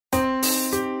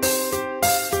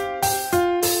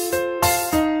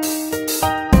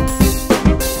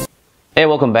Hey,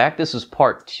 welcome back. This is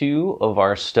part 2 of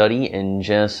our study in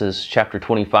Genesis chapter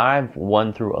 25,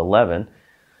 1 through 11.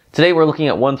 Today we're looking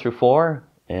at 1 through 4,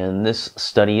 and this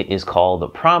study is called The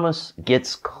Promise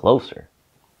Gets Closer.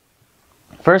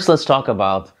 First, let's talk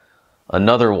about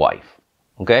another wife.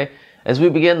 Okay? As we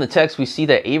begin the text, we see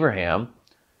that Abraham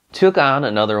took on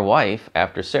another wife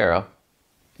after Sarah,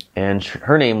 and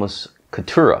her name was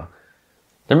Keturah.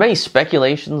 There are many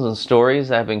speculations and stories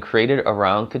that have been created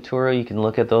around Keturah. You can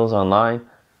look at those online.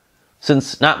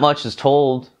 Since not much is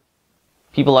told,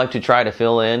 people like to try to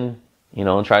fill in,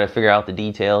 and try to figure out the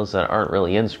details that aren't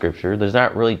really in Scripture. There's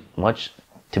not really much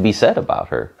to be said about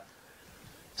her.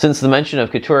 Since the mention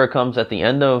of Keturah comes at the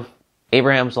end of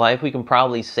Abraham's life, we can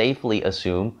probably safely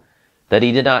assume that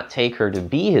he did not take her to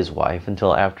be his wife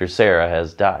until after Sarah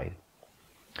has died.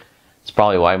 It's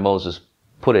probably why Moses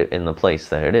put it in the place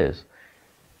that it is.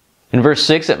 In verse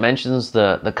 6, it mentions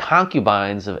the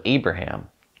concubines of Abraham,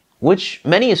 which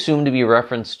many assume to be a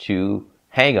reference to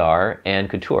Hagar and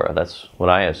Keturah. That's what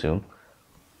I assume.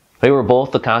 They were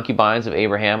both the concubines of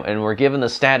Abraham and were given the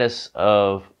status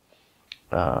of,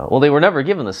 they were never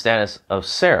given the status of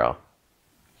Sarah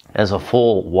as a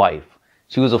full wife.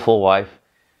 She was a full wife.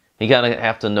 You gotta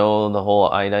have to know the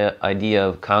whole idea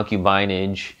of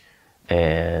concubinage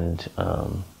and,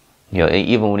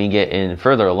 even when you get in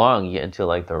further along, you get into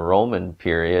like the Roman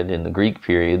period and the Greek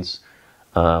periods.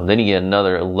 Then you get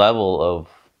another level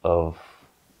of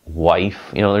wife.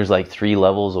 There's like 3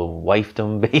 levels of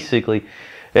wifedom, basically.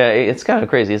 Yeah, it's kind of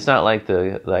crazy. It's not like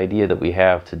the idea that we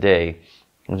have today,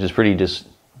 which is pretty I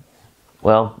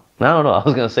don't know. I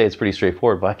was going to say it's pretty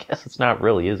straightforward, but I guess it's not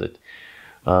really, is it?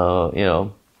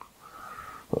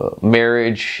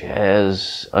 Marriage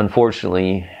has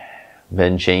unfortunately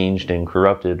been changed and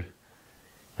corrupted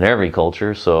in every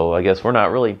culture, so I guess we're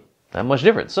not really that much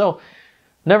different. So,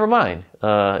 never mind.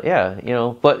 But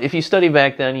if you study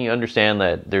back then, you understand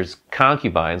that there's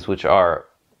concubines, which are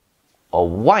a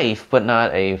wife, but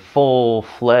not a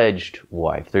full-fledged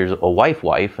wife. There's a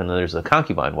wife, and then there's a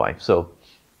concubine wife. So,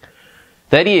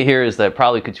 the idea here is that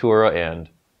probably Keturah and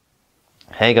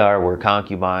Hagar were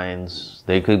concubines.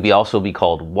 They could also be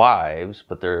called wives,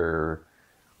 but they're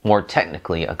more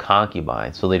technically a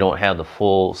concubine, so they don't have the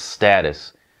full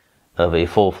status of a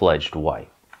full-fledged wife.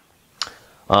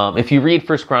 If you read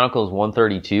 1 Chronicles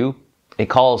 1:32, it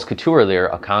calls Keturah there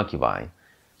a concubine.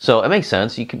 So it makes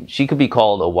sense. She could be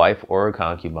called a wife or a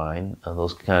concubine.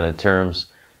 Those kind of terms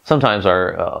sometimes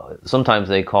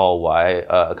they call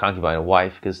a concubine a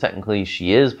wife because technically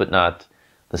she is, but not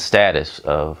the status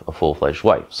of a full-fledged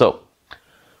wife. So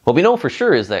what we know for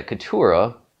sure is that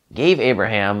Keturah gave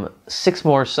Abraham 6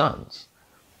 more sons.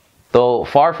 Though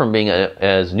far from being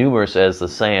as numerous as the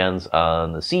sands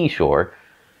on the seashore,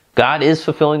 God is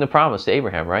fulfilling the promise to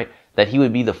Abraham, right? That he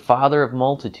would be the father of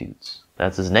multitudes.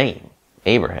 That's his name,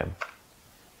 Abraham.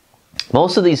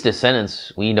 Most of these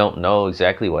descendants, we don't know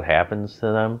exactly what happens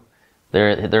to them.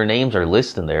 Their names are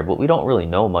listed there, but we don't really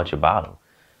know much about them.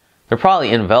 They're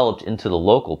probably enveloped into the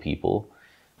local people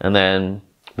and then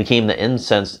became the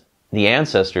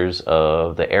ancestors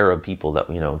of the Arab people that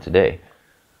we know today.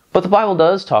 But the Bible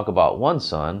does talk about one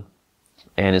son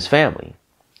and his family.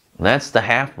 And that's the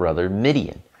half-brother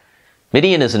Midian.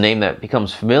 Midian is a name that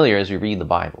becomes familiar as you read the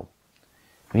Bible.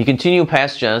 If you continue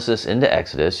past Genesis into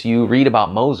Exodus, you read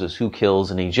about Moses who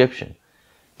kills an Egyptian.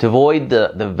 To avoid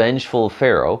the vengeful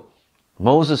Pharaoh,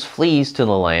 Moses flees to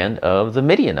the land of the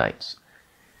Midianites.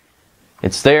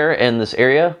 It's there in this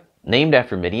area, named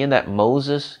after Midian, that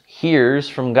Moses hears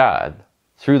from God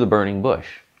through the burning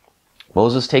bush.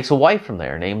 Moses takes a wife from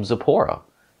there named Zipporah.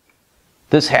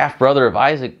 This half-brother of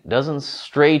Isaac doesn't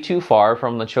stray too far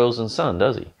from the chosen son,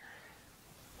 does he?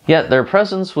 Yet their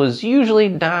presence was usually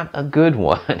not a good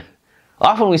one.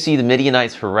 Often we see the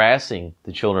Midianites harassing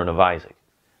the children of Isaac.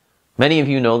 Many of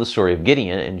you know the story of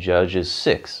Gideon in Judges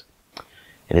 6.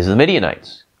 It is the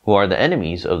Midianites who are the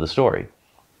enemies of the story.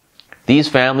 These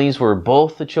families were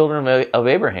both the children of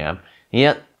Abraham,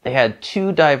 yet they had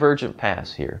 2 divergent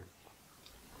paths here.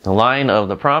 The line of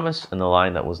the promise and the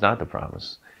line that was not the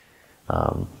promise.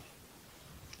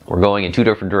 Were going in 2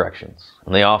 different directions.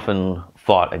 And they often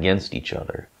fought against each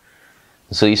other.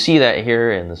 And so you see that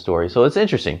here in the story. So it's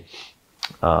interesting.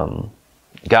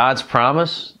 God's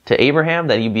promise to Abraham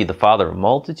that he'd be the father of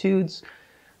multitudes,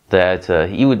 that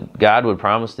God would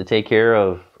promise to take care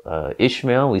of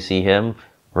Ishmael. We see him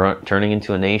turning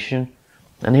into a nation.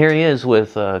 And here he is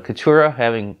with Keturah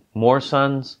having more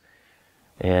sons.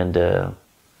 And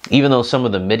even though some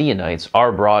of the Midianites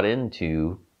are brought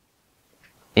into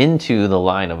the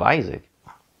line of Isaac,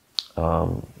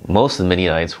 most of the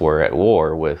Midianites were at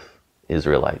war with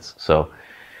Israelites. So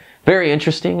Very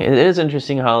interesting. It is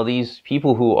interesting how these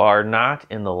people who are not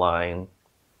in the line,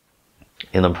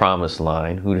 in the promised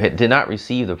line, who did not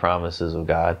receive the promises of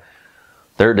God,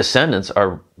 their descendants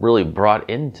are really brought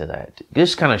into that.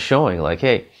 Just kind of showing like,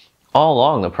 hey, all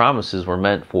along the promises were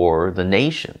meant for the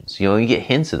nations. You know, you get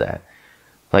hints of that.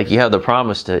 Like you have the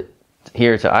promise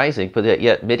here to Isaac, but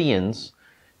yet Midian's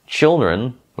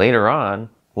children later on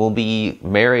will be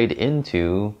married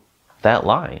into that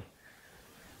line.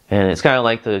 And it's kind of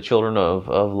like the children of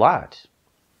Lot,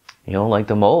 you know, like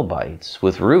the Moabites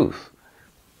with Ruth.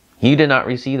 He did not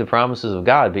receive the promises of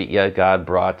God, but yet God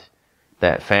brought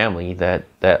that family,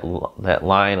 that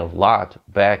line of Lot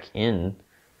back in,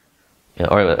 you know,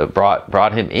 or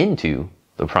brought him into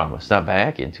the promise, not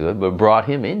back into it, but brought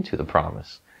him into the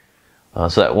promise.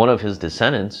 So that one of his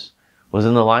descendants was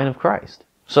in the line of Christ.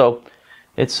 So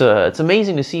it's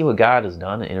amazing to see what God has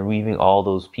done, interweaving all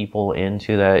those people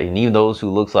into that, and even those who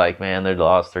looks like, man, they're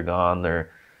lost, they're gone, they're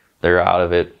out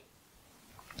of it.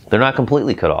 They're not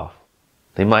completely cut off.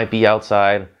 They might be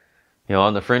outside, you know,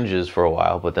 on the fringes for a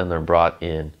while, but then they're brought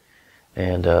in.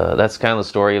 And that's kind of the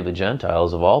story of the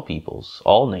Gentiles, of all peoples,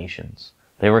 all nations.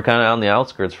 They were kind of on the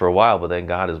outskirts for a while, but then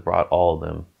God has brought all of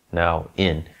them now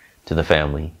in to the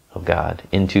family of God,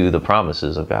 into the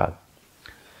promises of God.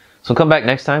 So come back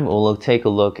next time. We'll take a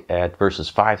look at verses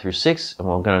 5 through 6, and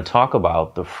we're going to talk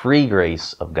about the free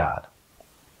grace of God.